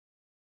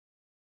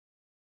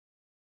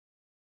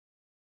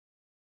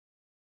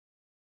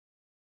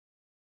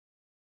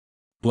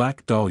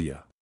Black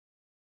Dahlia.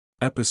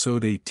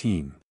 Episode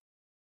 18.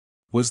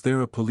 Was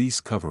there a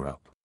police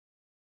cover-up?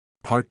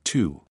 Part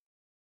 2.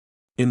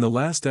 In the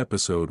last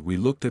episode we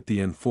looked at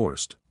the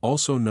Forst,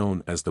 also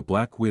known as the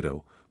Black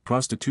Widow,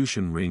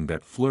 prostitution ring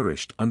that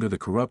flourished under the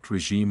corrupt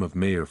regime of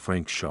Mayor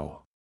Frank Shaw.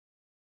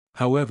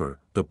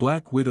 However, the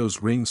Black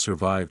Widow's ring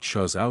survived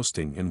Shaw's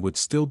ousting and would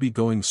still be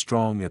going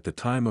strong at the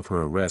time of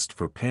her arrest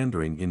for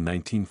pandering in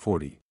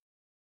 1940.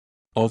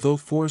 Although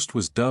Forst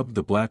was dubbed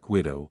the Black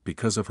Widow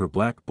because of her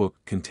black book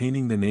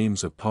containing the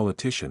names of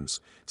politicians,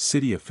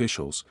 city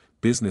officials,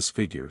 business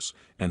figures,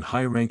 and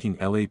high-ranking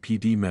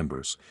LAPD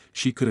members,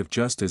 she could have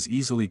just as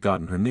easily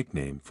gotten her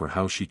nickname for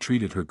how she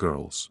treated her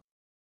girls.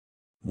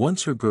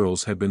 Once her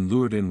girls had been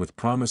lured in with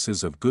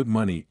promises of good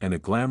money and a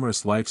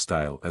glamorous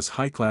lifestyle as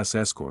high-class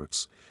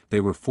escorts, they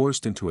were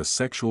forced into a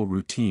sexual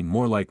routine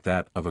more like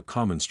that of a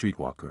common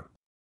streetwalker.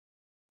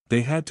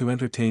 They had to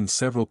entertain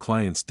several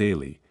clients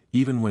daily,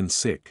 even when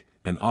sick,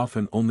 and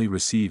often only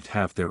received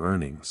half their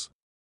earnings.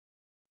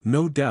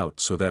 No doubt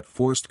so that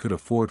Forst could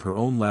afford her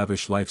own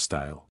lavish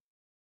lifestyle.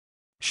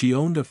 She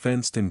owned a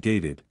fenced and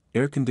gated,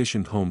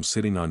 air-conditioned home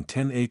sitting on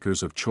 10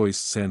 acres of choice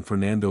San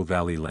Fernando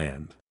Valley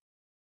land.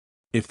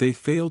 If they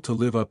failed to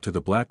live up to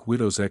the Black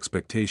Widow's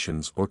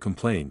expectations or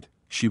complained,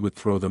 she would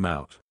throw them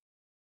out.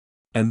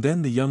 And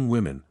then the young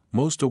women,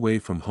 most away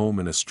from home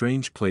in a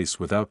strange place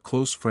without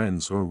close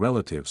friends or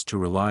relatives to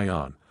rely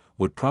on,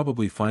 would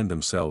probably find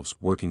themselves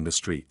working the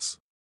streets.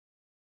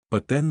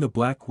 But then the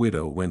Black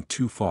Widow went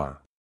too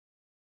far.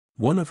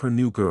 One of her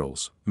new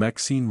girls,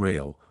 Maxine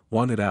Rail,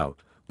 wanted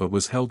out, but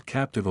was held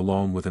captive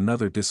along with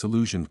another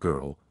disillusioned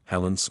girl,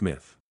 Helen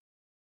Smith.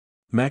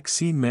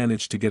 Maxine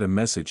managed to get a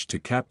message to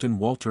Captain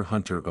Walter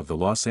Hunter of the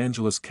Los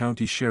Angeles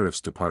County Sheriff's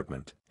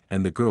Department,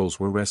 and the girls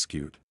were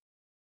rescued.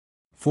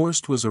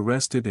 Forst was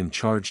arrested and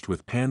charged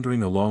with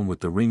pandering along with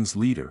the ring's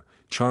leader,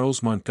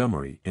 Charles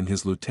Montgomery, and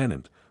his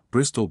lieutenant,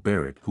 Bristol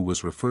Barrett, who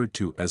was referred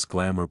to as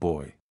Glamour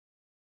Boy.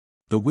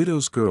 The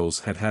widow's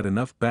girls had had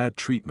enough bad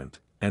treatment,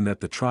 and at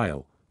the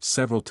trial,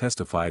 several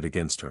testified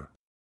against her.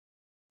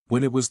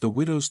 When it was the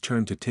widow's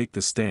turn to take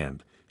the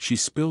stand, she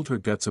spilled her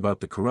guts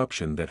about the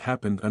corruption that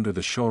happened under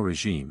the Shaw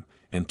regime,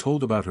 and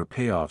told about her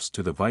payoffs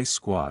to the Vice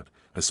Squad,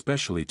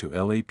 especially to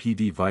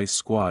LAPD Vice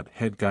Squad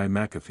head Guy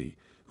McAfee,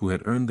 who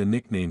had earned the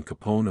nickname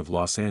Capone of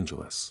Los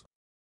Angeles.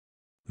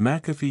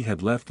 McAfee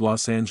had left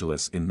Los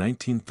Angeles in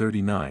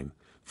 1939,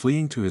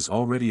 fleeing to his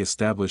already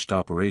established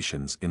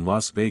operations in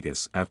Las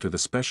Vegas after the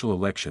special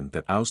election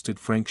that ousted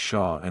Frank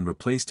Shaw and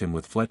replaced him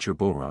with Fletcher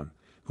Boron,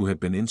 who had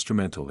been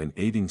instrumental in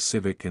aiding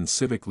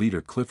civic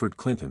leader Clifford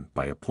Clinton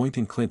by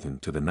appointing Clinton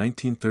to the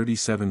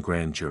 1937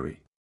 grand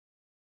jury.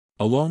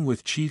 Along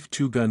with Chief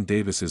Two-Gun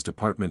Davis's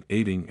department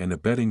aiding and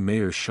abetting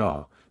Mayor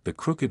Shaw, the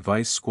crooked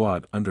Vice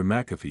Squad under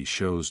McAfee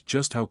shows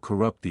just how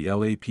corrupt the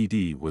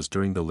LAPD was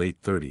during the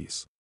late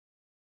 30s.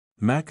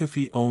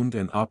 McAfee owned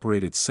and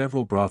operated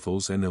several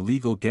brothels and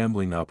illegal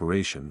gambling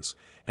operations,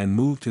 and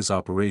moved his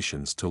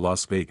operations to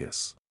Las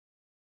Vegas.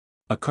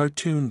 A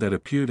cartoon that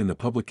appeared in the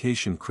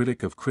publication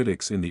Critic of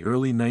Critics in the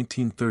early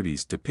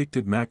 1930s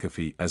depicted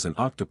McAfee as an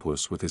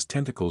octopus with his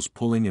tentacles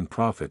pulling in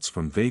profits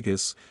from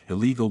Vegas,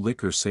 illegal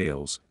liquor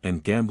sales,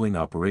 and gambling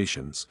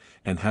operations,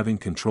 and having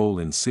control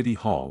in City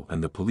Hall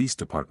and the police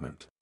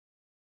department.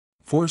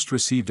 Forst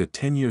received a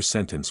 10-year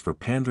sentence for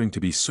pandering to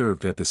be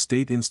served at the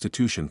State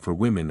Institution for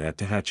Women at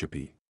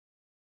Tehachapi.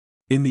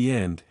 In the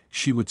end,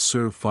 she would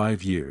serve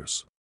 5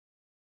 years.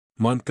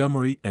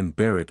 Montgomery and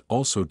Barrett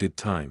also did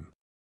time.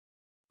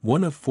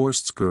 One of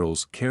Forst's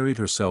girls carried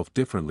herself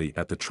differently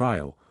at the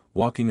trial,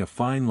 walking a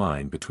fine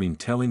line between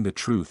telling the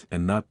truth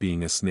and not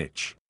being a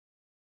snitch.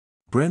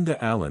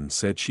 Brenda Allen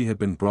said she had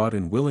been brought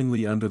in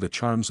willingly under the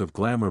charms of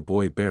Glamour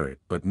Boy Barrett,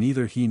 but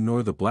neither he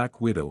nor the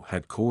Black Widow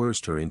had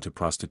coerced her into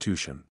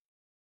prostitution.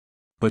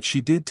 But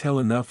she did tell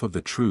enough of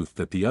the truth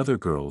that the other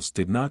girls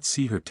did not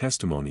see her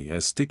testimony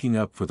as sticking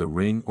up for the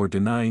ring or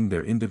denying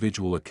their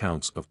individual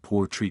accounts of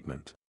poor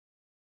treatment.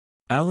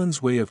 Allen's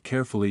way of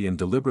carefully and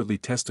deliberately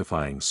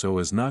testifying so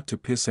as not to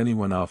piss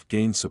anyone off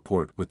gained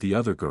support with the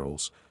other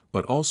girls,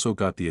 but also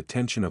got the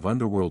attention of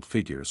underworld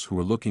figures who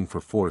were looking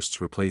for Forst's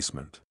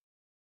replacement.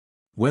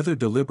 Whether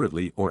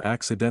deliberately or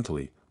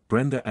accidentally,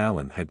 Brenda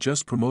Allen had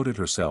just promoted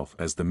herself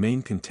as the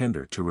main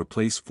contender to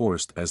replace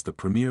Forst as the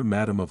premier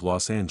Madam of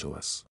Los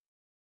Angeles.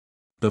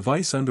 The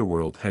Vice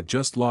Underworld had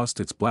just lost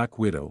its Black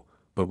Widow,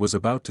 but was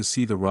about to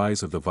see the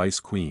rise of the Vice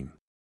Queen.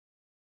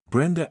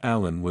 Brenda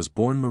Allen was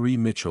born Marie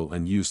Mitchell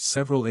and used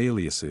several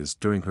aliases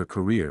during her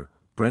career: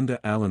 Brenda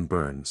Allen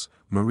Burns,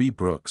 Marie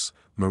Brooks,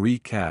 Marie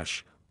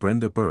Cash,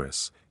 Brenda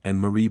Burris, and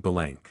Marie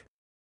Belank.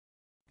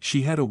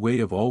 She had a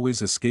way of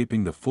always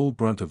escaping the full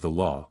brunt of the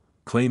law,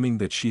 claiming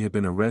that she had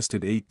been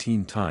arrested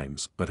 18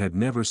 times but had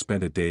never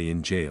spent a day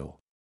in jail.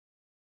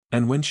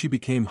 And when she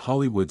became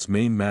Hollywood's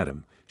main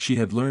madam, she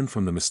had learned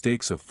from the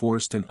mistakes of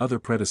Forst and other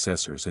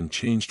predecessors and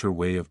changed her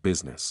way of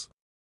business.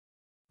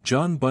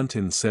 John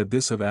Bunton said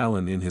this of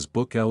Allen in his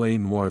book L.A.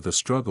 Noire: The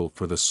Struggle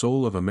for the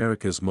Soul of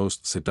America's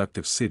Most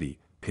Seductive City,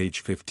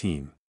 page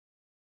 15.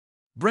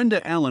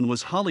 Brenda Allen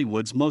was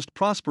Hollywood's most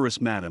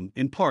prosperous madam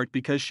in part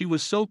because she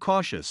was so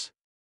cautious.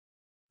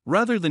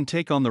 Rather than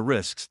take on the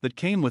risks that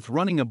came with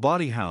running a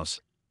bawdy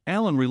house,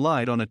 Allen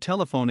relied on a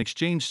telephone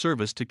exchange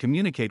service to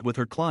communicate with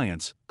her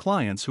clients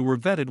who were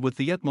vetted with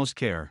the utmost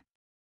care.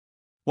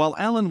 While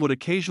Allen would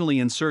occasionally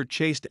insert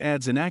chaste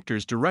ads in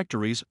actors'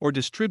 directories or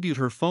distribute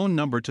her phone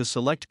number to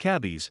select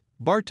cabbies,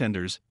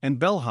 bartenders, and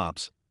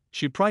bellhops,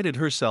 she prided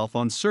herself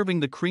on serving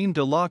the crème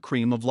de la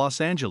crème of Los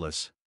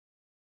Angeles.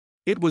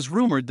 It was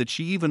rumored that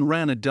she even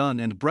ran a Dun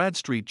and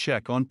Bradstreet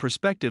check on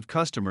prospective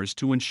customers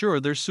to ensure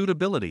their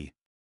suitability.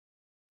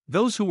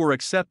 Those who were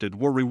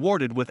accepted were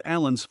rewarded with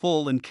Allen's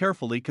full and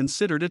carefully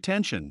considered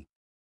attention.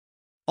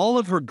 All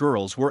of her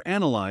girls were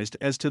analyzed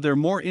as to their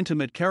more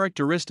intimate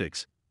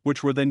characteristics,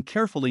 which were then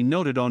carefully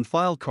noted on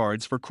file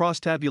cards for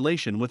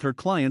cross-tabulation with her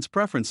clients'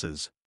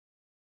 preferences.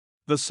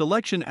 The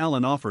selection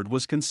Allen offered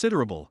was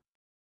considerable.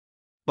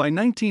 By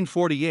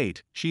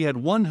 1948, she had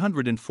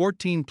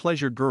 114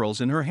 pleasure girls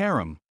in her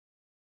harem.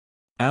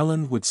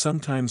 Allen would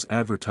sometimes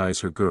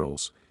advertise her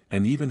girls,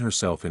 and even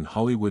herself in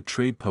Hollywood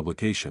trade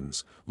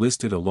publications,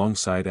 listed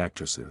alongside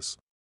actresses.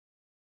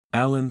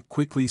 Allen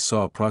quickly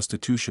saw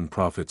prostitution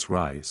profits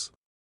rise.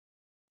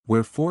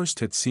 Where Forst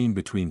had seen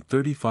between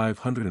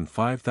 $3,500 and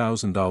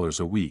 $5,000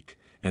 a week,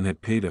 and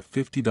had paid a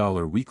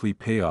 $50 weekly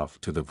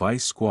payoff to the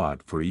vice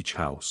squad for each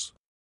house,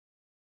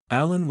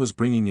 Allen was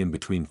bringing in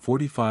between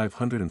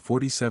 $4,500 and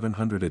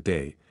 $4,700 a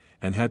day,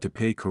 and had to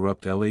pay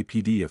corrupt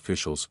LAPD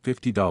officials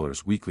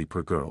 $50 weekly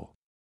per girl.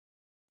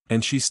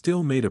 And she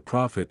still made a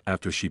profit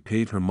after she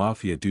paid her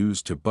mafia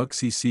dues to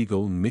Bugsy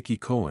Siegel and Mickey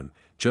Cohen,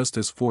 just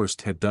as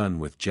Forst had done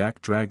with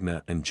Jack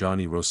Dragna and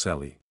Johnny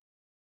Rosselli.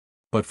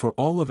 But for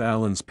all of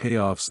Allen's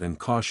payoffs and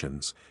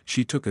cautions,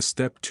 she took a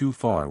step too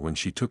far when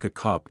she took a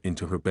cop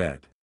into her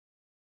bed.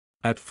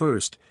 At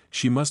first,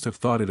 she must have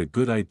thought it a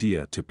good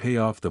idea to pay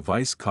off the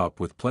vice cop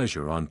with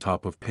pleasure on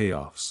top of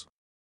payoffs.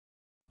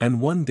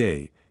 And one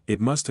day, it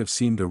must have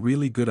seemed a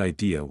really good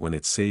idea when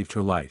it saved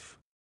her life.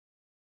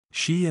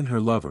 She and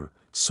her lover,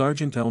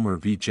 Sergeant Elmer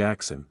V.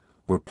 Jackson,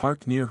 were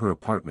parked near her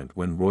apartment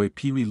when Roy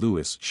Pee Wee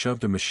Lewis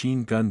shoved a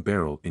machine gun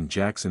barrel in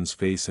Jackson's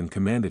face and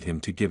commanded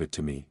him to give it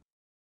to me.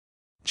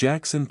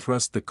 Jackson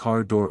thrust the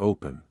car door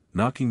open,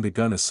 knocking the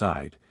gun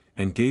aside,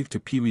 and gave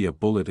to Pee Wee a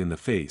bullet in the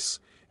face,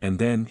 and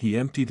then he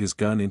emptied his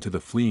gun into the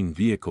fleeing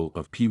vehicle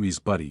of Pee Wee's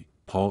buddy,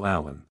 Paul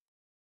Allen.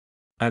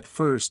 At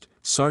first,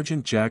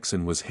 Sergeant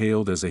Jackson was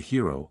hailed as a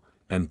hero,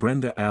 and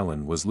Brenda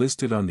Allen was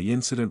listed on the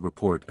incident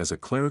report as a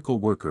clerical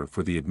worker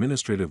for the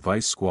Administrative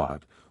Vice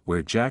Squad,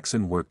 where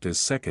Jackson worked as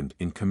second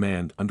in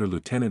command under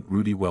Lieutenant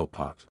Rudy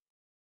Wellpot.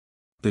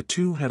 The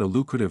two had a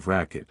lucrative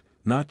racket,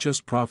 not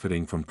just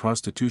profiting from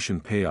prostitution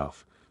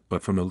payoff,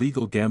 but from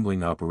illegal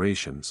gambling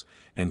operations,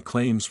 and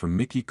claims from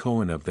Mickey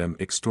Cohen of them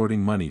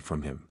extorting money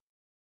from him.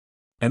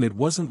 And it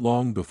wasn't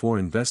long before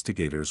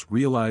investigators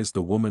realized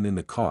the woman in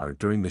the car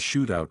during the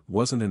shootout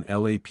wasn't an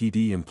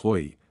LAPD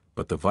employee,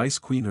 but the Vice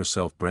Queen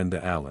herself,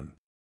 Brenda Allen.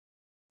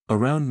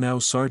 Around now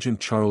Sergeant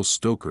Charles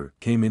Stoker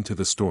came into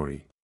the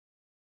story.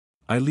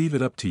 I leave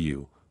it up to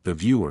you, the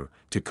viewer,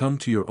 to come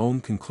to your own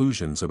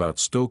conclusions about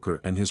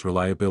Stoker and his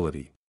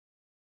reliability.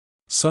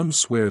 Some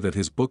swear that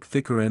his book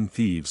Thicker End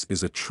Thieves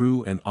is a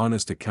true and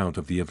honest account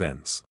of the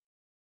events.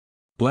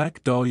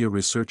 Black Dahlia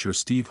researcher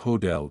Steve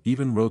Hodel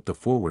even wrote the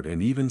foreword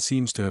and even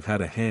seems to have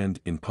had a hand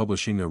in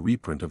publishing a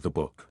reprint of the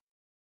book.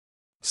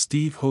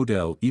 Steve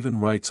Hodel even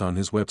writes on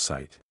his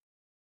website,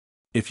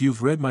 "If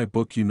you've read my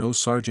book you know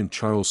Sergeant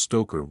Charles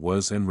Stoker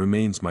was and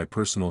remains my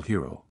personal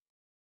hero."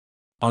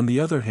 On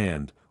the other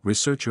hand,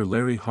 researcher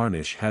Larry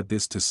Harnish had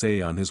this to say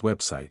on his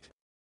website.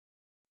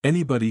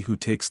 "Anybody who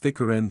takes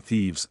Thicker End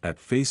Thieves at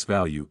face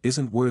value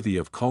isn't worthy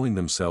of calling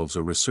themselves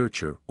a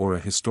researcher or a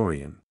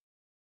historian.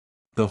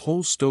 The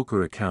whole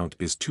Stoker account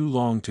is too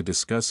long to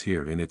discuss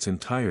here in its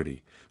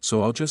entirety,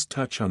 so I'll just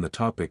touch on the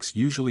topics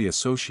usually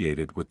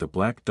associated with the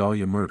Black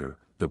Dahlia murder,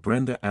 the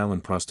Brenda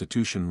Allen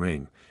prostitution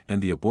ring,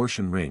 and the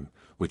abortion ring,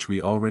 which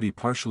we already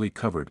partially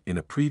covered in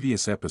a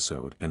previous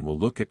episode and will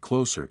look at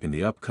closer in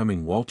the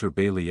upcoming Walter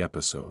Bailey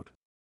episode."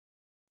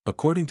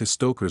 According to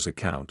Stoker's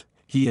account,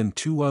 he and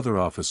two other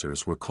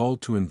officers were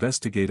called to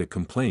investigate a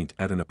complaint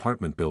at an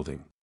apartment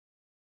building.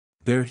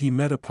 There he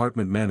met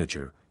apartment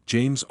manager,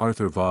 James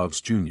Arthur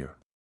Vaus Jr.,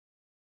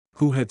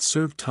 who had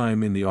served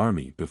time in the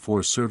Army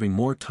before serving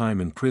more time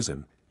in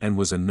prison, and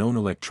was a known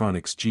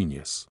electronics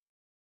genius.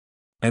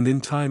 And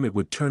in time it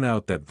would turn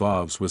out that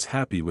Vaus was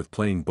happy with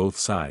playing both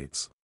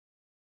sides.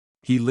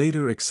 He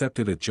later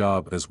accepted a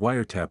job as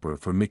wiretapper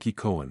for Mickey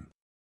Cohen,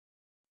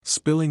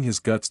 spilling his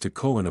guts to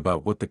Cohen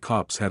about what the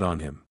cops had on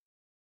him.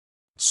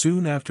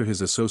 Soon after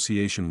his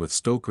association with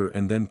Stoker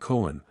and then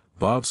Cohen,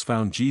 Vaus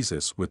found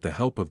Jesus with the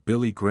help of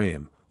Billy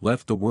Graham,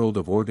 left the world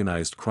of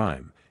organized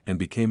crime, and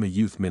became a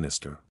youth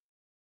minister.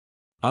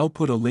 I'll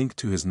put a link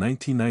to his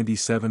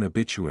 1997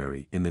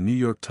 obituary in the New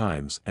York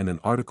Times and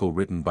an article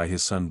written by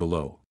his son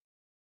below.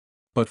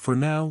 But for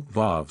now,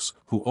 Vaus,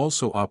 who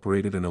also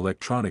operated an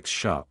electronics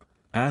shop,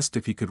 asked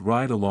if he could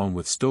ride along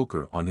with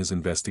Stoker on his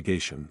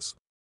investigations.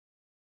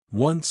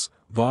 Once,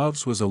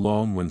 Vaus was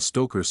alone when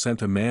Stoker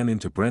sent a man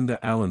into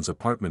Brenda Allen's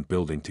apartment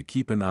building to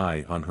keep an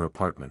eye on her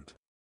apartment.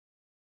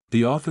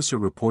 The officer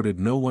reported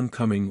no one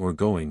coming or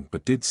going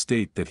but did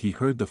state that he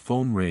heard the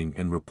phone ring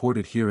and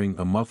reported hearing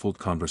a muffled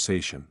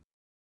conversation.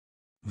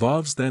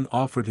 Vaus then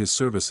offered his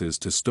services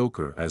to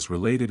Stoker as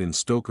related in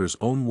Stoker's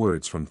own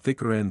words from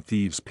Thicker and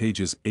Thieves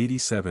pages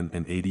 87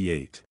 and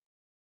 88.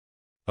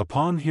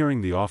 Upon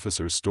hearing the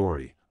officer's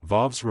story,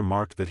 Vaus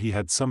remarked that he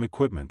had some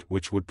equipment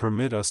which would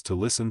permit us to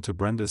listen to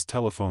Brenda's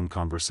telephone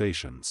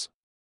conversations.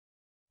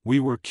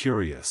 We were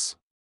curious.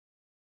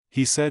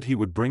 He said he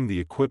would bring the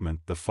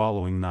equipment the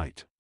following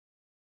night.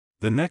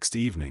 The next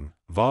evening,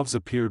 Vaus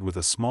appeared with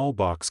a small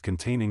box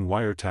containing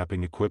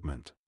wiretapping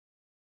equipment.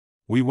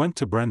 We went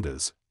to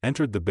Brenda's,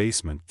 entered the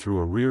basement through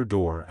a rear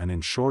door, and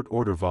in short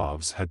order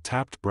Vaus had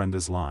tapped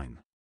Brenda's line.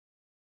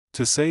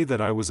 To say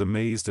that I was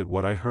amazed at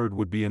what I heard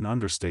would be an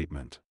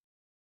understatement.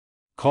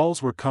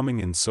 Calls were coming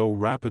in so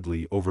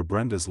rapidly over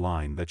Brenda's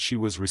line that she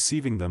was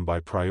receiving them by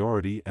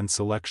priority and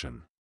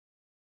selection.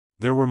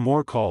 There were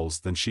more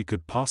calls than she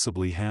could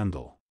possibly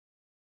handle.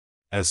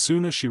 As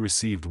soon as she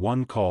received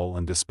one call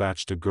and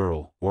dispatched a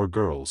girl, or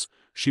girls,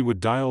 she would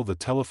dial the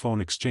telephone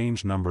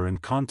exchange number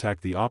and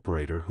contact the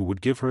operator, who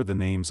would give her the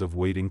names of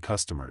waiting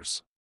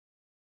customers.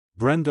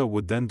 Brenda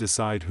would then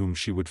decide whom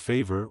she would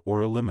favor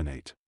or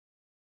eliminate.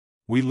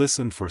 We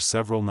listened for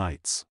several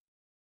nights.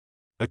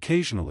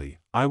 Occasionally,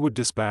 I would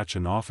dispatch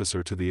an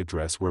officer to the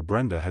address where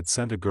Brenda had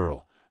sent a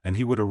girl, and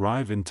he would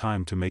arrive in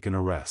time to make an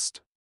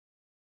arrest.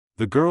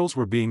 The girls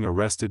were being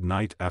arrested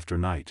night after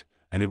night,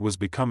 and it was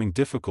becoming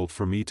difficult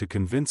for me to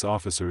convince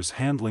officers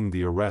handling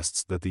the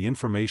arrests that the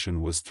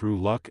information was through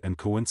luck and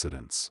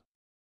coincidence.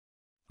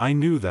 I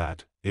knew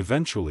that,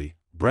 eventually,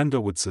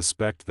 Brenda would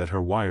suspect that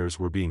her wires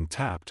were being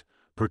tapped,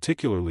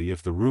 particularly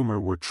if the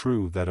rumor were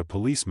true that a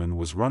policeman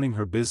was running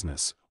her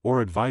business,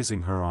 or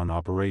advising her on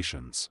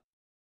operations.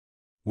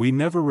 We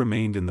never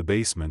remained in the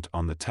basement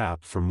on the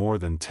tap for more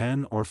than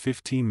 10 or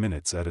 15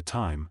 minutes at a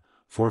time,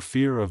 for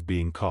fear of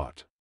being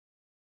caught.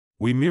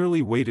 We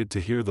merely waited to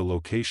hear the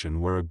location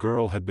where a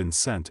girl had been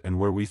sent and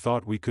where we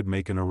thought we could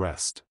make an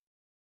arrest.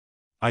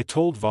 I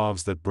told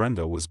Vaus that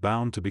Brenda was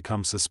bound to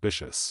become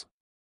suspicious.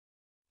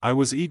 I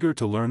was eager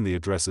to learn the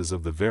addresses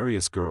of the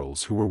various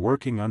girls who were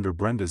working under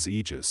Brenda's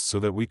aegis so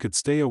that we could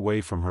stay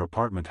away from her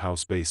apartment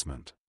house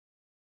basement.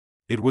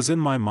 It was in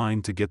my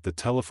mind to get the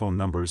telephone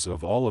numbers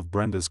of all of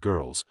Brenda's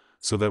girls,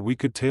 so that we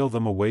could tail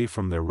them away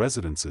from their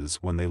residences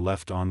when they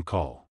left on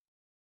call.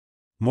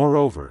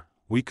 Moreover,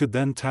 we could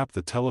then tap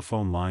the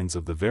telephone lines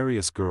of the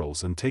various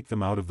girls and take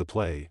them out of the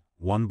play,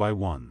 one by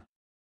one.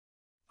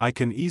 I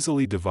can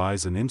easily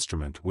devise an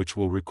instrument which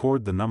will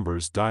record the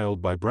numbers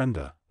dialed by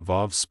Brenda,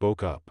 Vaus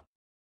spoke up.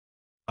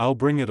 I'll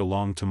bring it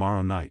along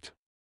tomorrow night.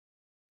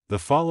 The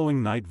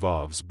following night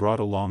Vaus brought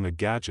along a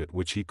gadget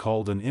which he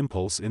called an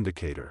impulse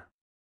indicator.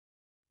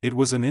 It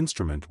was an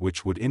instrument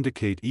which would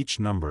indicate each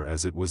number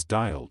as it was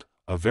dialed,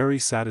 a very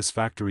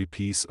satisfactory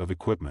piece of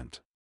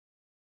equipment.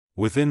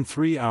 Within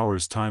 3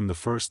 hours' time the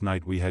first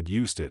night we had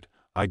used it,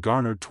 I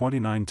garnered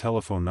 29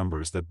 telephone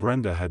numbers that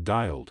Brenda had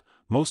dialed,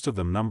 most of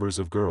them numbers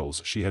of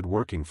girls she had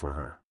working for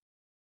her.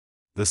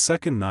 The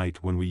second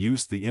night when we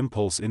used the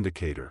impulse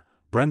indicator,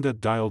 Brenda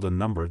dialed a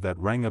number that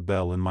rang a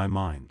bell in my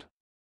mind.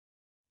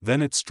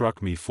 Then it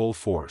struck me full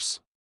force.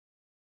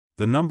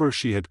 The number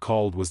she had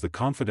called was the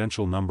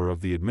confidential number of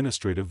the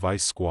administrative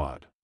vice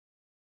squad.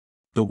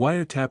 The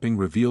wiretapping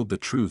revealed the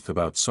truth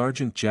about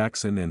Sergeant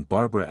Jackson and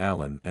Barbara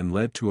Allen and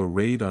led to a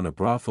raid on a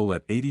brothel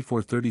at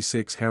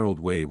 8436 Harold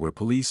Way, where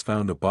police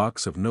found a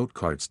box of note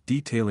cards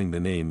detailing the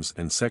names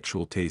and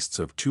sexual tastes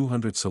of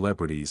 200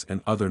 celebrities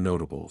and other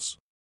notables.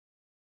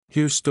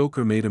 Here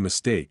Stoker made a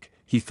mistake.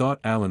 He thought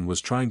Allen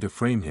was trying to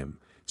frame him,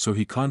 so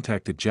he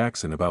contacted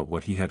Jackson about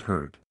what he had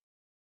heard.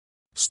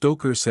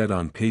 Stoker said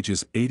on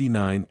pages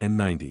 89 and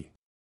 90.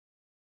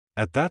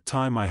 At that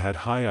time I had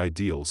high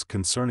ideals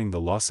concerning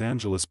the Los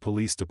Angeles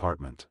Police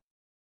Department.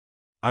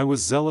 I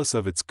was zealous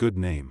of its good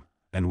name,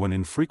 and when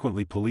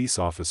infrequently police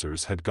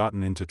officers had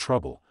gotten into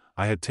trouble,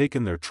 I had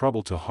taken their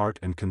trouble to heart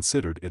and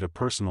considered it a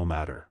personal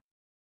matter.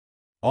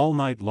 All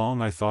night long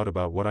I thought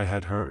about what I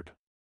had heard.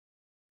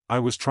 I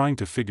was trying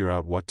to figure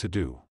out what to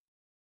do.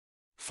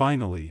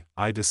 Finally,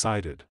 I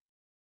decided.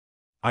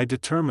 I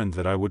determined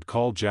that I would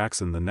call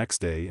Jackson the next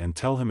day and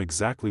tell him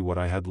exactly what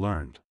I had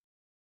learned.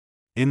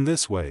 In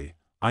this way,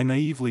 I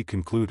naively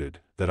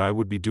concluded that I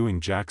would be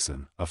doing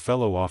Jackson, a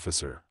fellow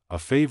officer, a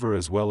favor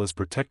as well as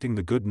protecting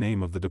the good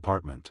name of the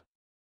department.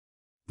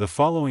 The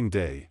following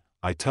day,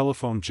 I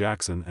telephoned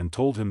Jackson and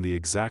told him the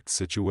exact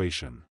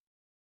situation.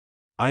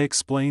 I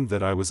explained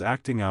that I was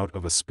acting out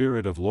of a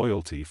spirit of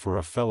loyalty for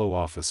a fellow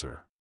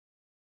officer.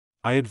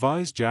 I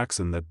advised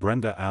Jackson that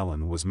Brenda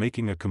Allen was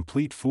making a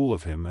complete fool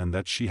of him and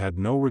that she had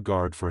no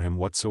regard for him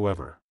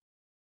whatsoever.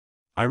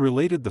 I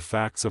related the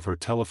facts of her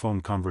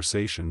telephone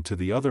conversation to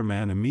the other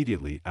man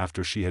immediately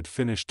after she had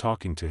finished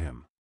talking to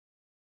him.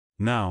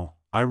 Now,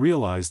 I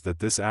realized that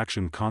this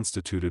action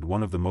constituted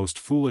one of the most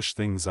foolish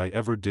things I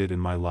ever did in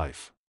my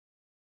life.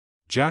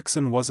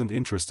 Jackson wasn't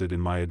interested in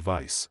my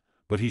advice,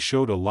 but he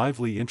showed a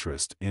lively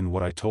interest in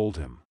what I told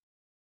him.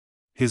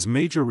 His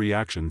major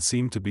reaction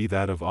seemed to be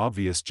that of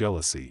obvious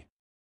jealousy.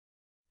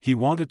 He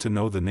wanted to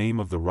know the name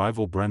of the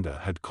rival Brenda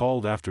had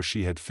called after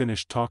she had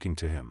finished talking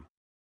to him.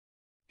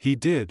 He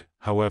did,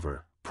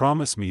 however,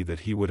 promise me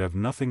that he would have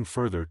nothing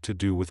further to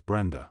do with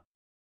Brenda.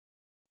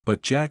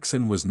 But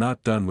Jackson was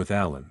not done with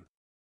Allen.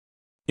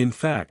 In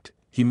fact,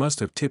 he must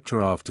have tipped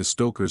her off to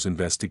Stoker's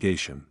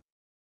investigation.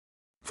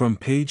 From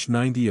page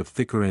 90 of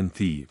Thicker and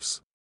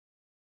Thieves.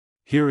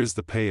 Here is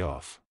the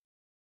payoff.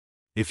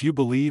 If you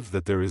believe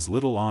that there is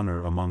little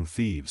honor among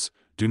thieves,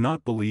 do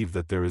not believe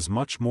that there is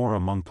much more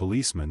among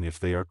policemen if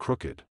they are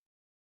crooked.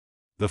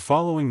 The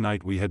following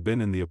night we had been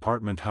in the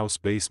apartment house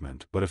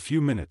basement but a few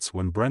minutes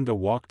when Brenda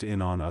walked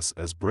in on us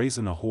as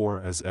brazen a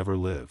whore as ever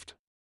lived.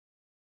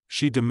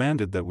 She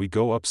demanded that we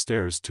go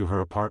upstairs to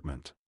her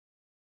apartment.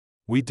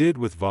 We did,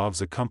 with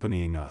Vaus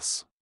accompanying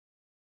us.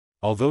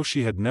 Although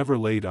she had never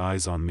laid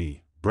eyes on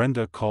me,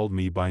 Brenda called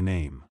me by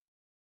name.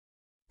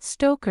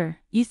 Stoker,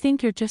 you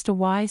think you're just a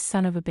wise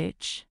son of a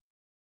bitch.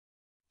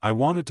 I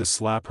wanted to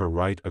slap her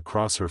right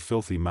across her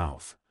filthy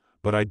mouth,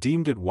 but I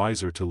deemed it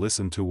wiser to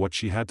listen to what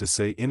she had to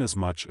say,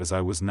 inasmuch as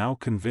I was now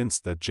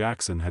convinced that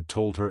Jackson had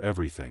told her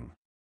everything.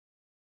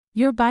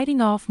 You're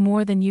biting off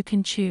more than you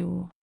can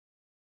chew.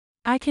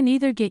 I can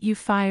either get you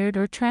fired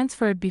or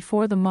transferred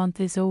before the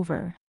month is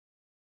over.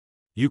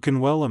 You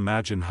can well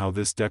imagine how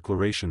this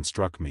declaration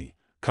struck me,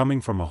 coming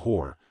from a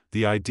whore,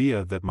 the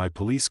idea that my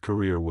police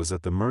career was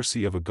at the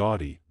mercy of a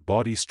gaudy,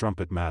 bawdy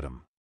strumpet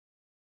madam.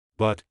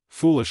 But,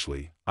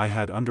 foolishly, I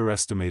had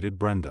underestimated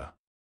Brenda.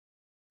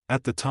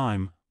 At the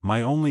time,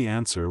 my only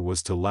answer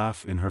was to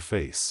laugh in her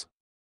face.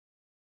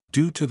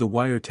 Due to the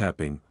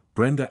wiretapping,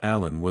 Brenda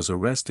Allen was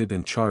arrested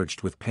and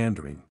charged with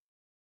pandering.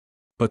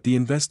 But the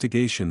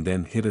investigation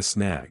then hit a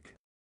snag.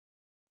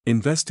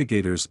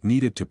 Investigators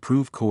needed to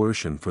prove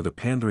coercion for the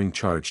pandering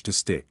charge to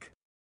stick.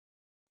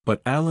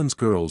 But Allen's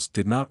girls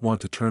did not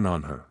want to turn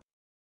on her.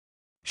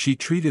 She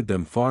treated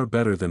them far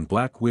better than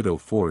Black Widow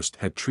Forst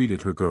had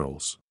treated her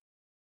girls.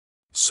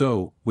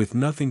 So, with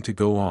nothing to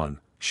go on,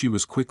 she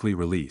was quickly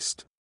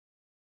released.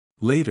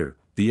 Later,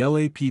 the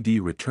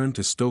LAPD returned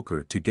to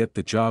Stoker to get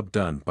the job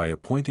done by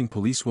appointing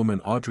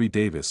policewoman Audre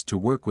Davis to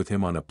work with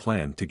him on a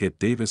plan to get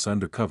Davis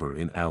undercover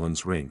in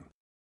Allen's ring.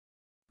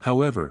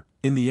 However,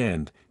 in the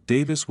end,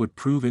 Davis would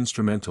prove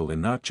instrumental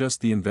in not just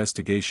the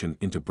investigation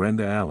into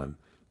Brenda Allen,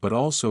 but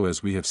also,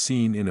 as we have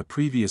seen in a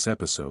previous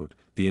episode,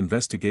 the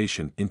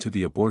investigation into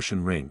the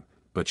abortion ring,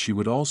 but she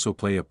would also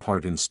play a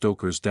part in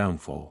Stoker's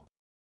downfall.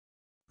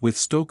 With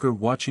Stoker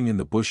watching in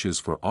the bushes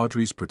for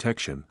Audrey's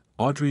protection,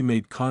 Audrey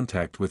made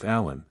contact with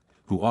Allen,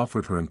 who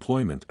offered her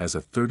employment as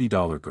a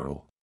 $30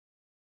 girl.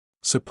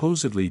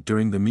 Supposedly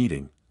during the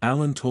meeting,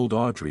 Allen told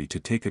Audrey to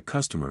take a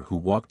customer who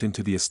walked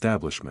into the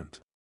establishment.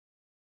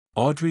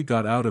 Audrey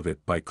got out of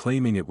it by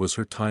claiming it was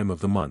her time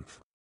of the month.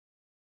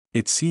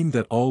 It seemed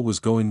that all was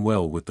going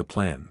well with the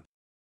plan.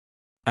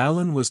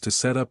 Allen was to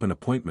set up an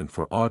appointment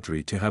for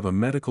Audrey to have a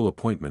medical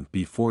appointment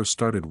before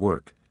started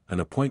work, an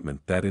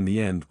appointment that in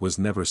the end was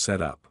never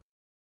set up.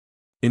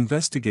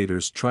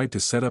 Investigators tried to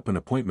set up an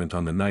appointment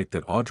on the night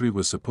that Audrey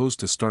was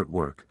supposed to start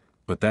work,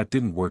 but that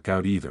didn't work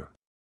out either.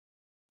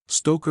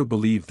 Stoker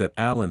believed that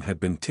Allen had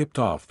been tipped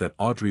off that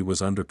Audrey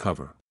was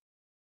undercover.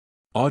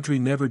 Audrey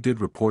never did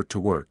report to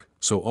work,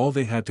 so all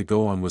they had to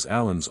go on was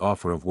Allen's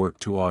offer of work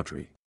to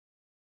Audrey.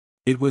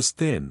 It was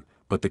thin,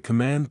 but the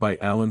command by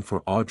Allen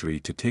for Audrey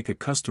to take a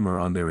customer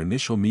on their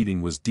initial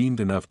meeting was deemed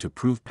enough to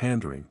prove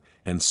pandering,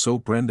 and so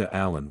Brenda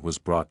Allen was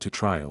brought to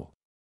trial.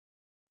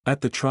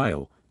 At the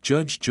trial,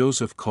 Judge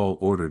Joseph Call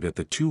ordered that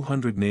the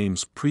 200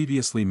 names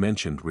previously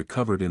mentioned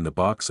recovered in the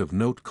box of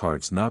note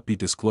cards not be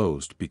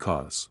disclosed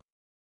because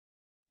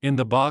in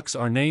the box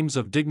are names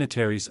of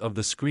dignitaries of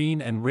the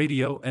screen and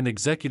radio and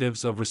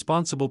executives of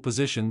responsible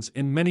positions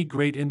in many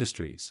great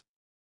industries.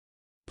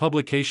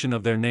 Publication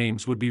of their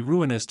names would be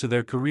ruinous to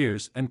their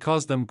careers and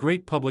cause them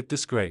great public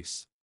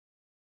disgrace.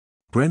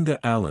 Brenda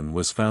Allen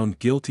was found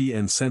guilty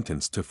and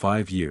sentenced to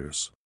 5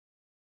 years.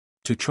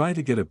 To try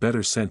to get a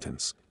better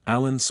sentence,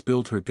 Allen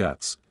spilled her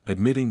guts,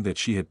 admitting that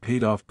she had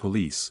paid off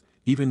police,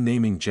 even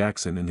naming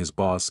Jackson and his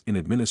boss in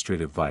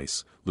administrative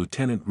vice,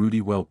 Lieutenant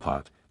Rudy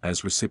Wellpot,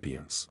 as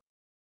recipients.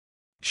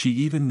 She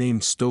even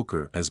named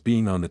Stoker as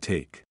being on the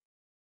take.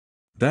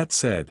 That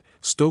said,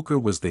 Stoker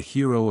was the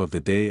hero of the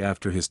day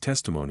after his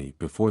testimony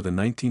before the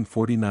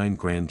 1949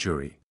 grand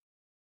jury.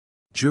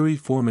 Jury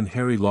foreman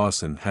Harry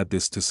Lawson had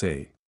this to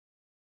say.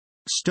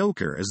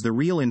 Stoker is the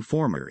real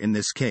informer in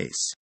this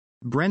case.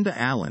 Brenda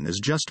Allen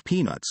is just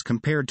peanuts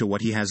compared to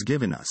what he has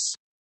given us.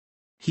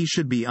 He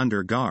should be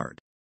under guard.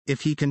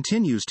 If he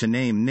continues to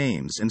name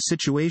names and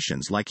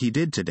situations like he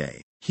did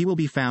today, he will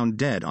be found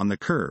dead on the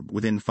curb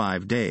within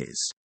 5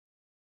 days.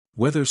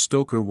 Whether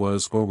Stoker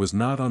was or was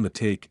not on the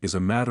take is a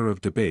matter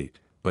of debate,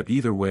 but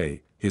either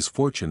way, his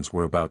fortunes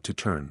were about to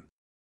turn.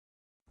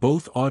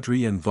 Both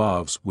Audrey and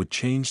Vaus would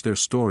change their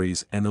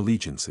stories and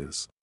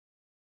allegiances.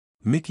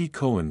 Mickey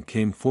Cohen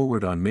came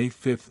forward on May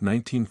 5,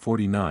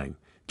 1949,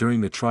 during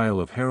the trial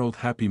of Harold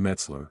Happy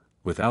Metzler,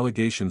 with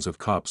allegations of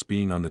cops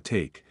being on the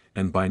take,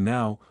 and by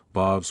now,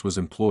 Vaus was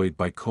employed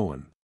by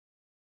Cohen.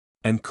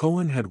 And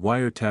Cohen had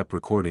wiretap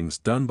recordings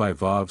done by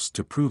Vaus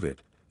to prove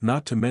it,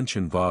 not to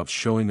mention Vaus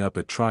showing up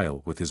at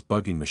trial with his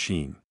bugging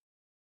machine.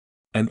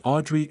 And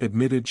Audre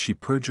admitted she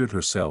perjured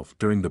herself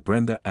during the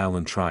Brenda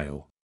Allen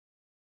trial.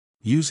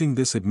 Using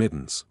this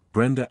admittance,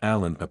 Brenda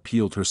Allen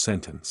appealed her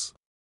sentence.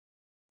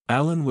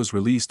 Allen was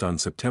released on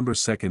September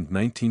 2,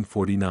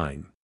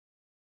 1949.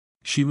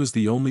 She was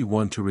the only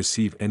one to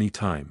receive any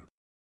time.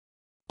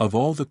 Of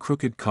all the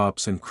crooked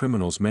cops and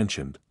criminals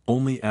mentioned,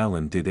 only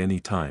Allen did any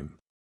time.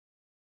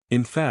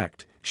 In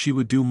fact, she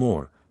would do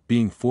more,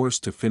 being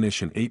forced to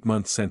finish an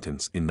 8-month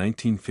sentence in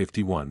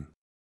 1951.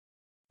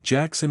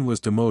 Jackson was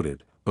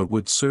demoted, but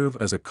would serve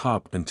as a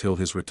cop until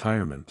his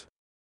retirement.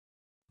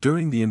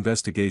 During the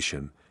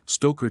investigation,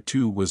 Stoker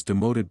too was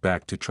demoted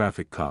back to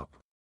traffic cop.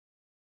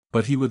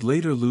 But he would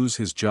later lose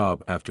his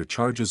job after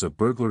charges of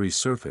burglary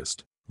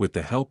surfaced, with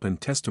the help and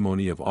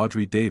testimony of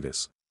Audre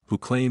Davis, who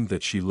claimed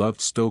that she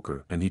loved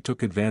Stoker and he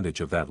took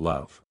advantage of that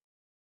love.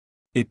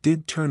 It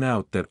did turn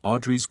out that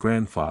Audrey's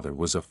grandfather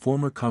was a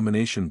former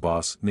combination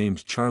boss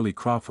named Charlie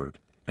Crawford,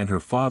 and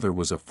her father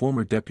was a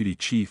former deputy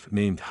chief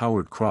named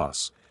Howard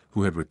Cross,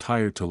 who had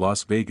retired to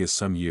Las Vegas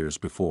some years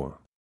before.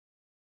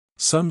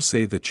 Some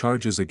say the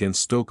charges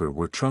against Stoker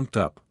were trumped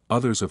up,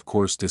 others of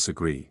course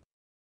disagree.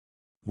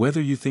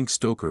 Whether you think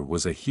Stoker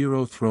was a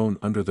hero thrown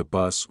under the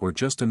bus or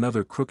just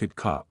another crooked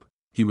cop,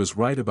 he was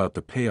right about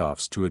the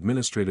payoffs to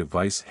Administrative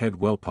Vice Head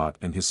Welpott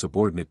and his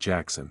subordinate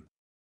Jackson.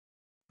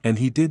 And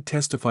he did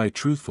testify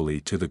truthfully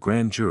to the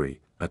grand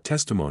jury, a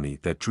testimony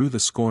that drew the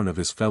scorn of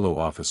his fellow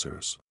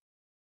officers.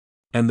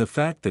 And the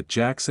fact that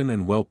Jackson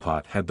and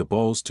Welpott had the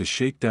balls to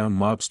shake down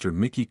mobster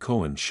Mickey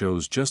Cohen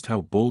shows just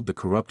how bold the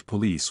corrupt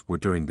police were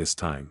during this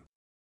time.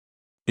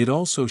 It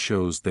also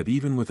shows that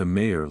even with a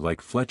mayor like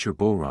Fletcher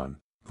Boron,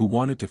 who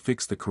wanted to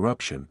fix the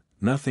corruption,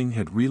 nothing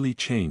had really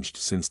changed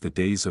since the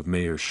days of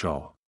Mayor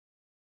Shaw.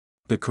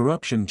 The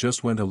corruption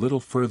just went a little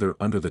further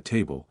under the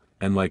table,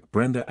 and like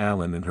Brenda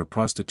Allen and her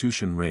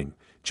prostitution ring,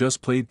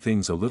 just played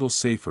things a little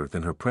safer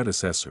than her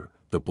predecessor,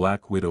 the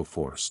Black Widow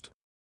Forst.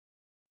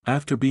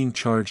 After being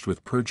charged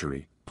with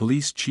perjury,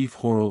 Police Chief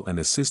Horrell and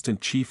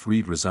Assistant Chief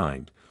Reed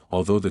resigned,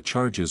 although the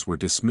charges were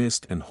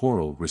dismissed and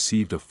Horrell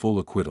received a full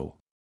acquittal.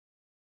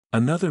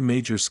 Another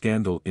major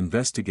scandal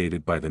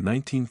investigated by the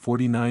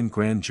 1949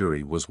 grand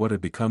jury was what had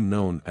become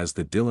known as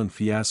the Dillon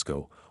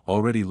fiasco,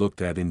 already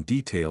looked at in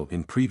detail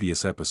in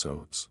previous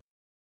episodes.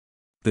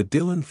 The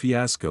Dillon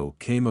fiasco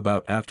came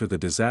about after the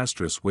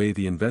disastrous way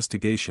the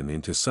investigation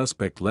into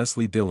suspect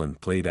Leslie Dillon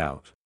played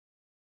out.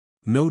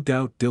 No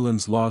doubt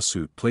Dillon's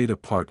lawsuit played a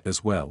part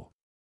as well.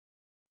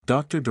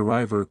 Doctor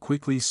DeRiver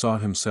quickly saw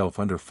himself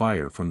under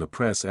fire from the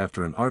press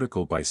after an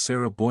article by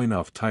Sarah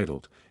Boynoff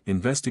titled,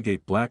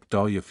 "Investigate Black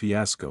Dahlia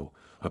Fiasco,"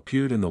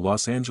 appeared in the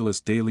Los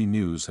Angeles Daily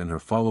News, and her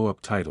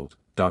follow-up titled,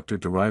 "Doctor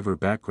DeRiver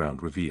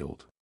Background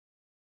Revealed."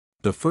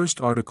 The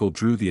first article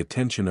drew the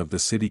attention of the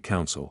city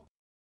council.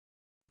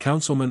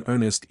 Councilman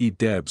Ernest E.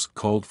 Debs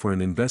called for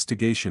an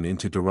investigation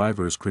into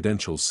DeRiver's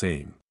credentials,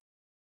 saying,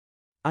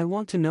 "I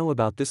want to know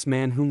about this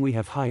man whom we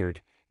have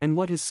hired, and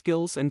what his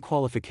skills and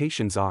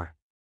qualifications are.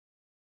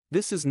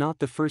 This is not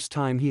the first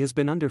time he has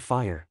been under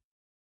fire.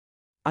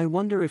 I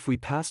wonder if we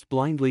passed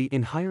blindly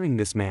in hiring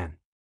this man."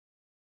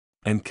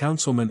 And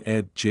Councilman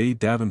Ed J.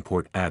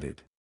 Davenport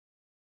added,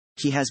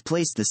 "He has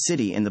placed the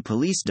city and the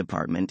police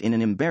department in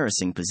an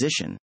embarrassing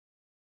position.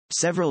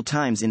 Several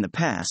times in the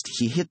past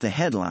he hit the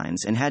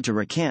headlines and had to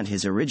recant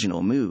his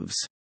original moves."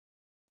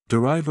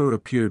 DeRiver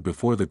appeared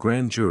before the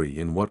grand jury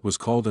in what was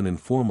called an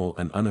informal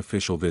and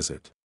unofficial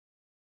visit.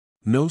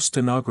 No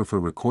stenographer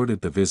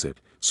recorded the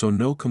visit, so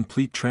no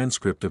complete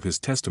transcript of his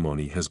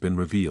testimony has been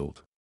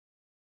revealed.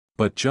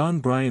 But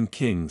John Bryan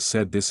King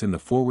said this in the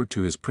foreword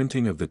to his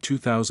printing of the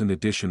 2000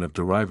 edition of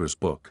DeRiver's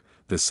book,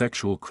 The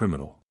Sexual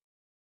Criminal.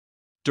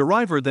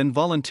 DeRiver then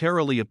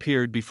voluntarily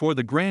appeared before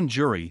the grand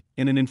jury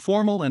in an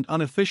informal and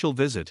unofficial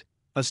visit.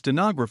 A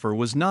stenographer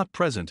was not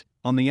present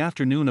on the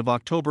afternoon of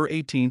October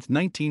 18,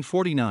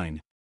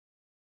 1949.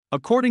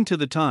 According to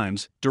the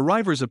Times,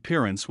 DeRiver's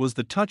appearance was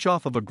the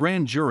touch-off of a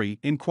grand jury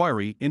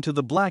inquiry into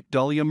the Black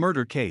Dahlia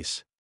murder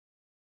case.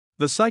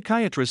 The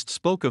psychiatrist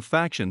spoke of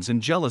factions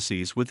and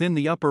jealousies within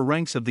the upper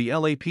ranks of the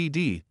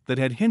LAPD that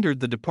had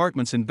hindered the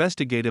department's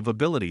investigative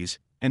abilities,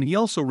 and he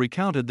also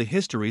recounted the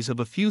histories of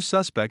a few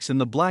suspects in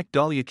the Black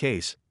Dahlia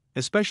case,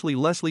 especially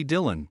Leslie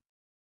Dillon.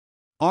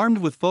 Armed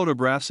with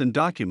photographs and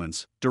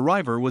documents,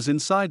 DeRiver was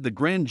inside the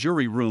grand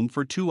jury room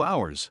for 2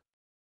 hours.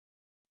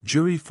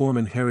 Jury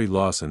foreman Harry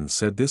Lawson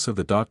said this of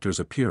the doctor's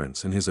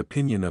appearance and his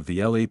opinion of the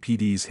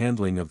LAPD's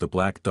handling of the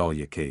Black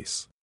Dahlia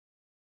case.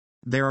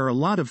 "There are a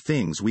lot of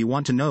things we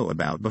want to know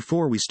about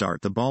before we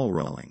start the ball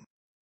rolling.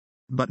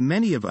 But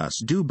many of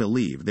us do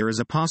believe there is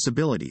a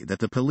possibility that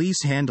the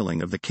police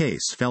handling of the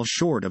case fell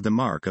short of the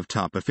mark of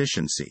top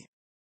efficiency."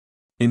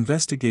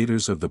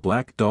 Investigators of the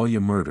Black Dahlia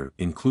murder,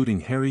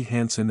 including Harry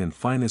Hansen and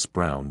Finis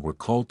Brown, were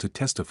called to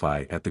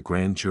testify at the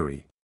grand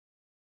jury.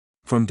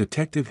 From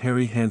Detective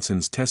Harry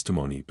Hansen's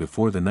testimony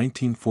before the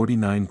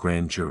 1949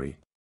 grand jury.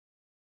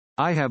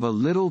 I have a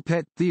little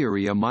pet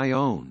theory of my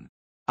own.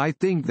 I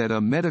think that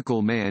a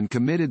medical man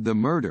committed the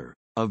murder,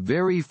 a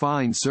very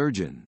fine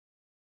surgeon.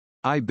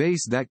 I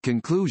base that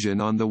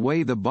conclusion on the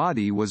way the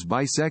body was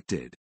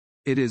bisected.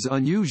 It is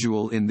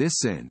unusual in this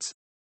sense,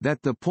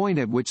 that the point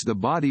at which the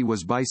body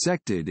was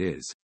bisected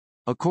is,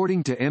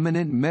 according to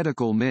eminent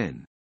medical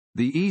men,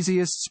 the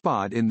easiest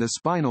spot in the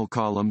spinal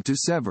column to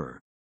sever.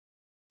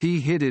 He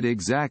hit it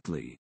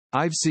exactly.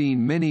 I've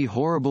seen many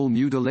horrible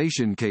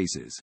mutilation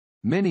cases,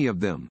 many of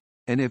them,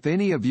 and if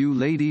any of you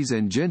ladies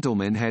and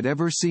gentlemen had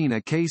ever seen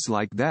a case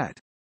like that,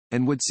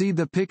 and would see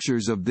the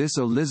pictures of this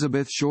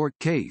Elizabeth Short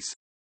case,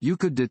 you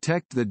could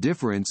detect the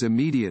difference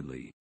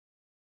immediately.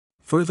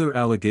 Further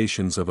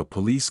allegations of a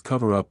police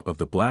cover-up of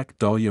the Black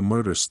Dahlia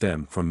murder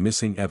stem from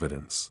missing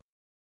evidence.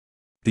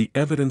 The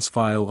evidence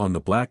file on the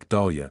Black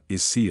Dahlia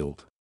is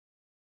sealed.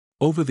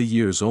 Over the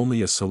years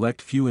only a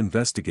select few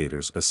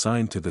investigators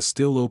assigned to the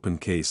still open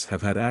case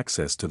have had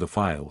access to the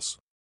files.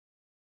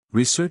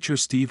 Researcher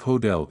Steve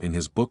Hodel in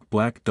his book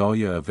Black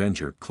Dahlia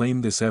Avenger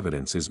claimed this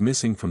evidence is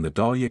missing from the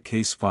Dahlia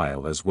case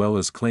file, as well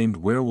as claimed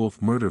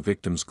werewolf murder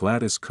victims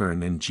Gladys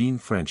Kern and Jean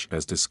French,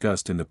 as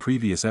discussed in the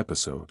previous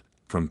episode,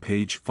 from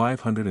page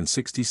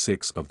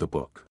 566 of the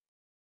book.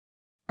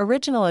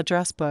 Original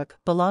address book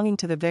belonging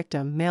to the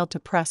victim mailed to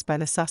press by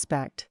the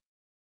suspect.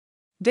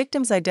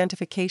 Victim's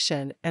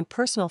identification and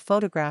personal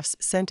photographs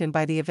sent in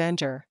by the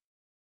Avenger.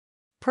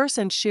 Purse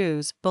and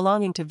shoes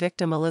belonging to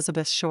victim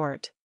Elizabeth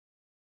Short.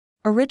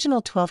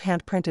 Original 12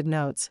 hand-printed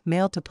notes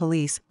mailed to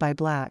police by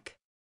Black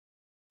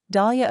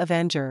Dahlia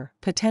Avenger,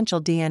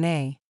 potential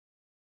DNA.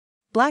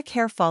 Black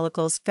hair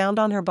follicles found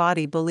on her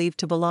body believed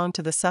to belong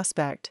to the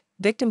suspect.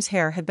 Victim's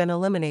hair had been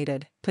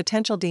eliminated,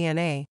 potential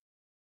DNA.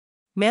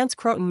 Man's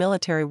Croton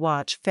military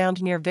watch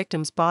found near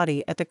victim's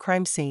body at the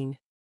crime scene.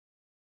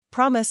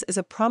 Promise is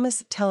a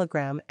promise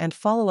telegram and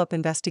follow-up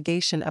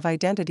investigation of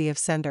identity of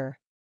sender.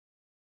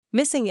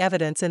 Missing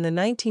evidence in the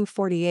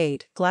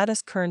 1948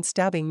 Gladys Kern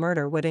stabbing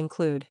murder would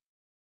include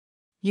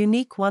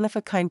unique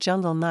one-of-a-kind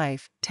jungle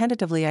knife,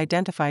 tentatively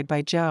identified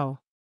by Joe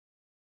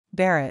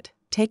Barrett,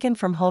 taken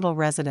from Hodel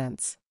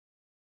residence.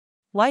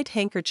 White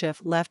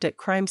handkerchief left at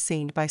crime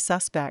scene by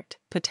suspect,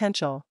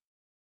 potential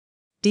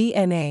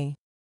DNA.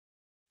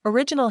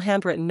 Original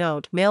handwritten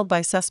note mailed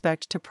by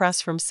suspect to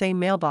press from same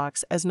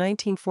mailbox as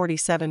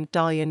 1947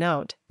 Dahlia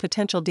note,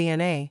 potential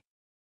DNA.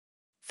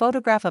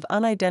 Photograph of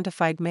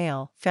unidentified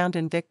male found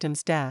in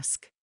victim's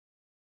desk.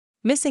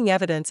 Missing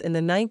evidence in the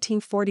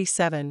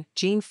 1947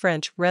 Jean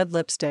French red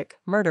lipstick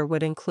murder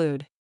would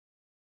include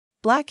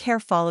black hair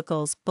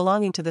follicles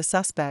belonging to the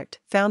suspect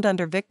found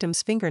under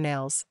victim's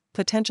fingernails,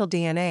 potential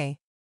DNA.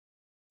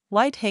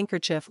 White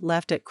handkerchief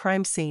left at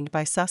crime scene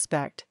by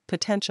suspect,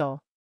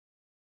 potential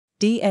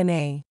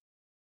DNA.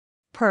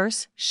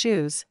 Purse,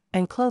 shoes,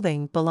 and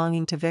clothing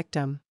belonging to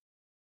victim.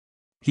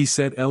 He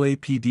said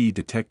LAPD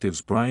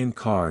detectives Brian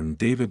Carr and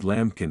David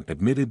Lampkin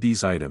admitted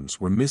these items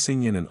were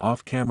missing in an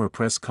off-camera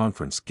press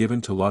conference given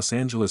to Los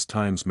Angeles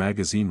Times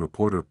Magazine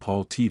reporter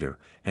Paul Teeter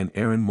and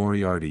Aaron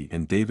Moriarty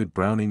and David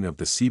Browning of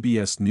the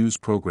CBS News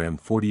program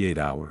 48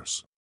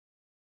 Hours.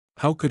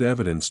 How could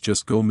evidence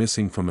just go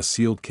missing from a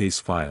sealed case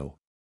file?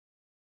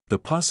 The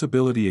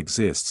possibility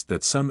exists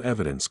that some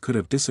evidence could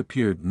have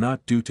disappeared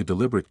not due to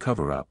deliberate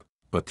cover-up,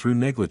 but through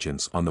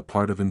negligence on the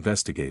part of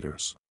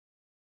investigators.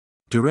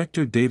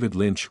 Director David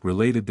Lynch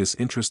related this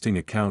interesting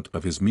account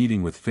of his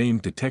meeting with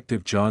famed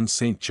detective John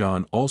St.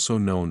 John, also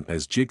known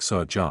as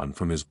Jigsaw John,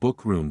 from his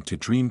book Room to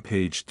Dream,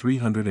 page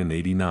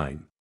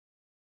 389.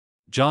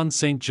 John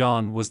St.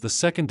 John was the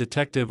second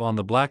detective on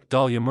the Black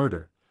Dahlia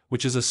murder,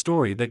 which is a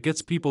story that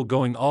gets people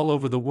going all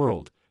over the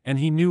world, and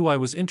he knew I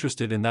was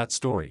interested in that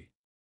story.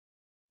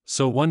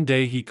 So one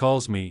day he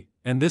calls me,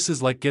 and this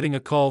is like getting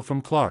a call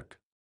from Clark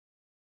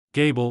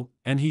Gable,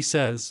 and he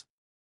says,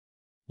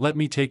 "Let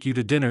me take you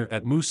to dinner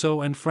at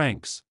Musso and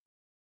Frank's.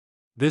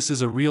 This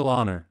is a real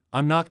honor,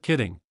 I'm not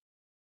kidding."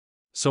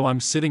 So I'm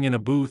sitting in a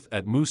booth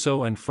at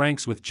Musso and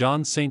Frank's with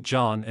John St.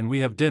 John and we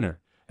have dinner,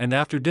 and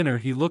after dinner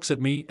he looks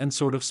at me and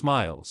sort of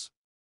smiles.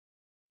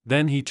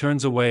 Then he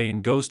turns away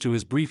and goes to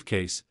his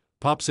briefcase,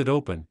 pops it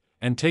open,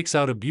 and takes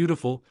out a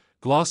beautiful,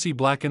 glossy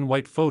black and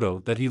white photo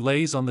that he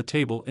lays on the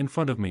table in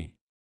front of me.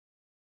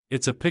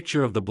 It's a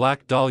picture of the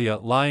Black Dahlia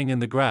lying in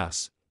the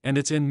grass, and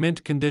it's in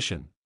mint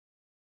condition.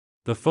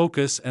 The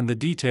focus and the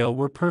detail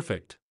were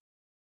perfect.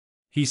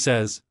 He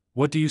says,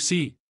 "What do you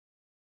see?"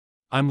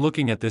 I'm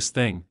looking at this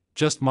thing,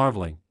 just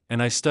marveling,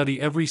 and I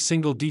study every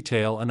single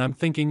detail and I'm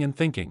thinking and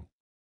thinking.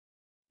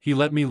 He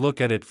let me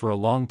look at it for a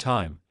long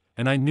time,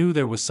 and I knew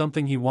there was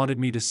something he wanted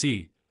me to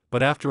see,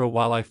 but after a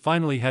while I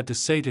finally had to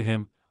say to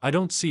him, "I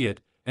don't see it,"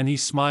 and he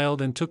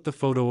smiled and took the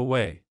photo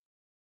away.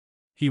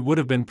 He would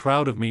have been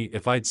proud of me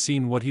if I'd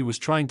seen what he was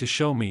trying to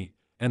show me,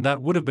 and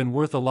that would have been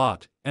worth a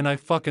lot, and I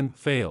fucking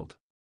failed.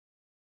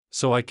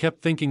 So I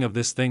kept thinking of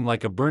this thing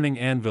like a burning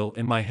anvil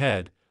in my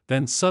head,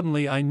 then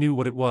suddenly I knew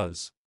what it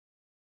was.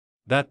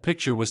 That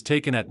picture was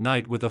taken at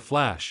night with a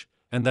flash,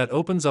 and that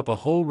opens up a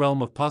whole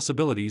realm of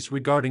possibilities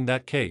regarding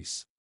that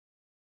case.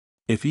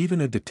 If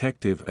even a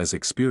detective as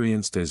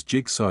experienced as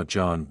Jigsaw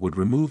John would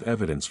remove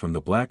evidence from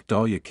the Black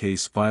Dahlia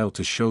case file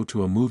to show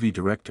to a movie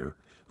director,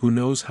 who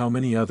knows how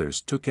many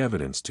others took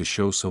evidence to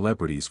show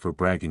celebrities for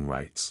bragging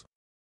rights.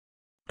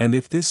 And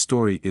if this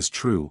story is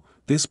true,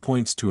 this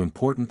points to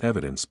important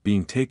evidence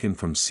being taken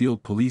from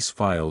sealed police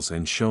files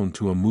and shown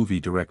to a movie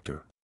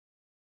director.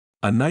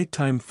 A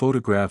nighttime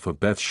photograph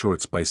of Beth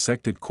Short's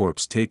bisected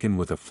corpse taken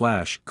with a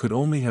flash could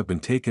only have been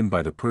taken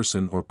by the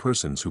person or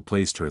persons who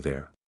placed her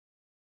there.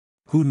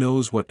 Who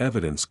knows what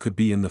evidence could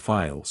be in the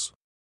files?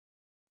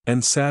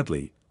 And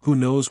sadly, who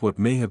knows what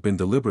may have been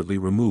deliberately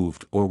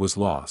removed or was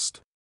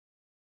lost?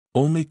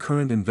 Only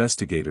current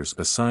investigators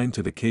assigned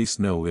to the case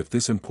know if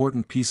this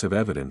important piece of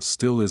evidence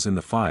still is in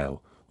the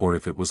file, or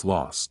if it was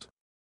lost.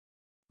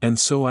 And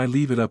so I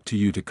leave it up to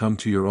you to come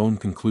to your own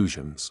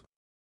conclusions.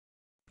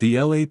 The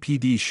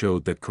LAPD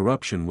showed that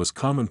corruption was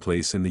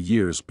commonplace in the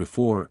years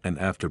before and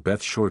after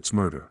Beth Short's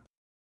murder.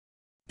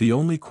 The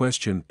only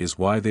question is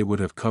why they would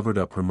have covered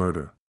up her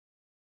murder.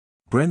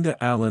 Brenda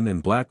Allen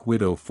and Black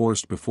Widow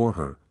Forst before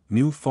her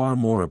knew far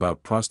more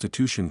about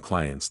prostitution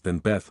clients than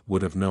Beth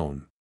would have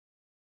known.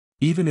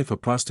 Even if a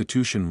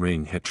prostitution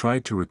ring had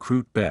tried to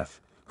recruit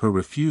Beth, her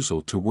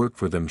refusal to work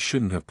for them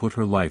shouldn't have put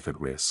her life at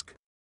risk.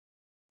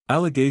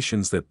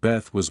 Allegations that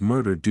Beth was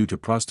murdered due to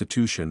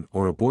prostitution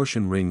or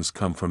abortion rings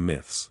come from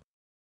myths.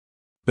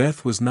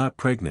 Beth was not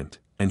pregnant,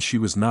 and she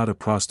was not a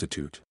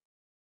prostitute.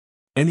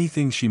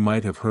 Anything she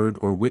might have heard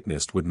or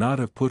witnessed would not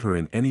have put her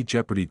in any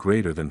jeopardy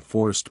greater than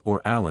Forst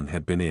or Allen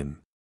had been in.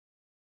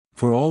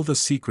 For all the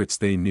secrets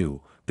they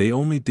knew, they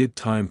only did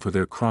time for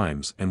their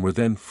crimes and were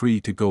then free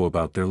to go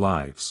about their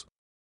lives.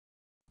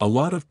 A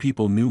lot of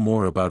people knew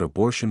more about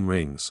abortion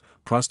rings,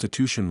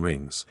 prostitution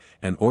rings,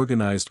 and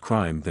organized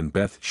crime than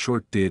Beth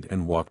Short did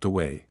and walked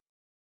away.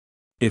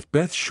 If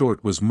Beth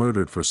Short was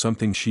murdered for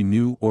something she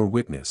knew or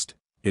witnessed,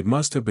 it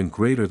must have been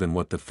greater than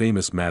what the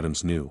famous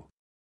madams knew.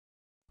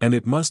 And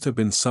it must have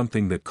been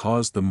something that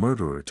caused the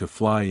murderer to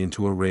fly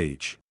into a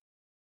rage.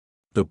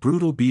 The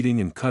brutal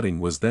beating and cutting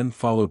was then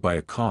followed by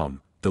a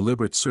calm,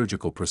 deliberate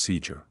surgical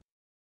procedure.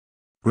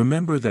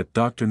 Remember that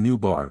Dr.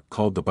 Newbar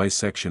called the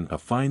bisection a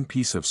fine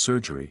piece of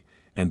surgery,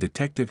 and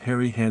Detective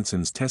Harry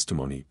Hansen's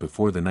testimony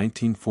before the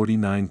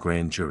 1949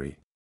 grand jury.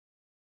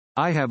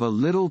 I have a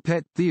little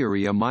pet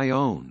theory of my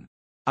own.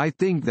 I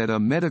think that a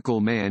medical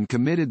man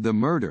committed the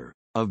murder,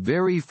 a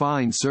very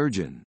fine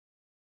surgeon.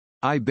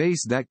 I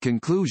base that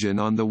conclusion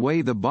on the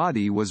way the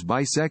body was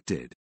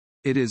bisected.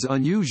 It is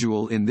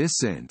unusual in this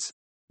sense,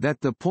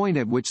 that the point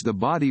at which the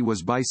body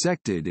was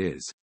bisected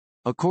is,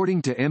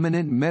 according to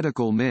eminent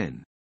medical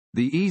men,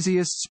 the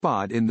easiest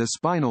spot in the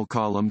spinal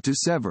column to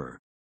sever.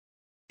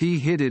 He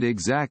hit it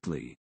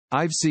exactly.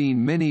 I've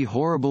seen many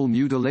horrible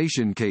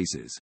mutilation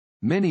cases,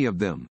 many of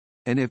them,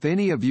 and if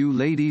any of you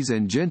ladies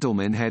and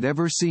gentlemen had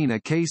ever seen a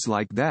case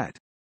like that,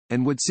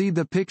 and would see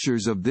the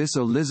pictures of this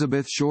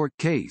Elizabeth Short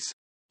case,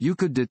 you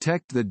could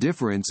detect the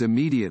difference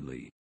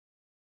immediately.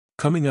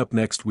 Coming up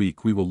next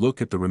week we will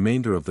look at the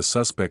remainder of the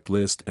suspect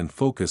list and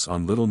focus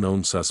on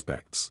little-known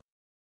suspects.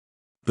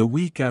 The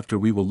week after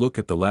we will look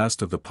at the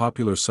last of the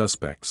popular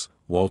suspects,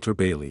 Walter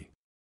Bailey.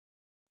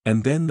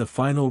 And then the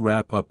final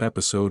wrap-up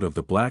episode of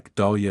the Black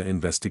Dahlia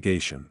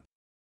investigation.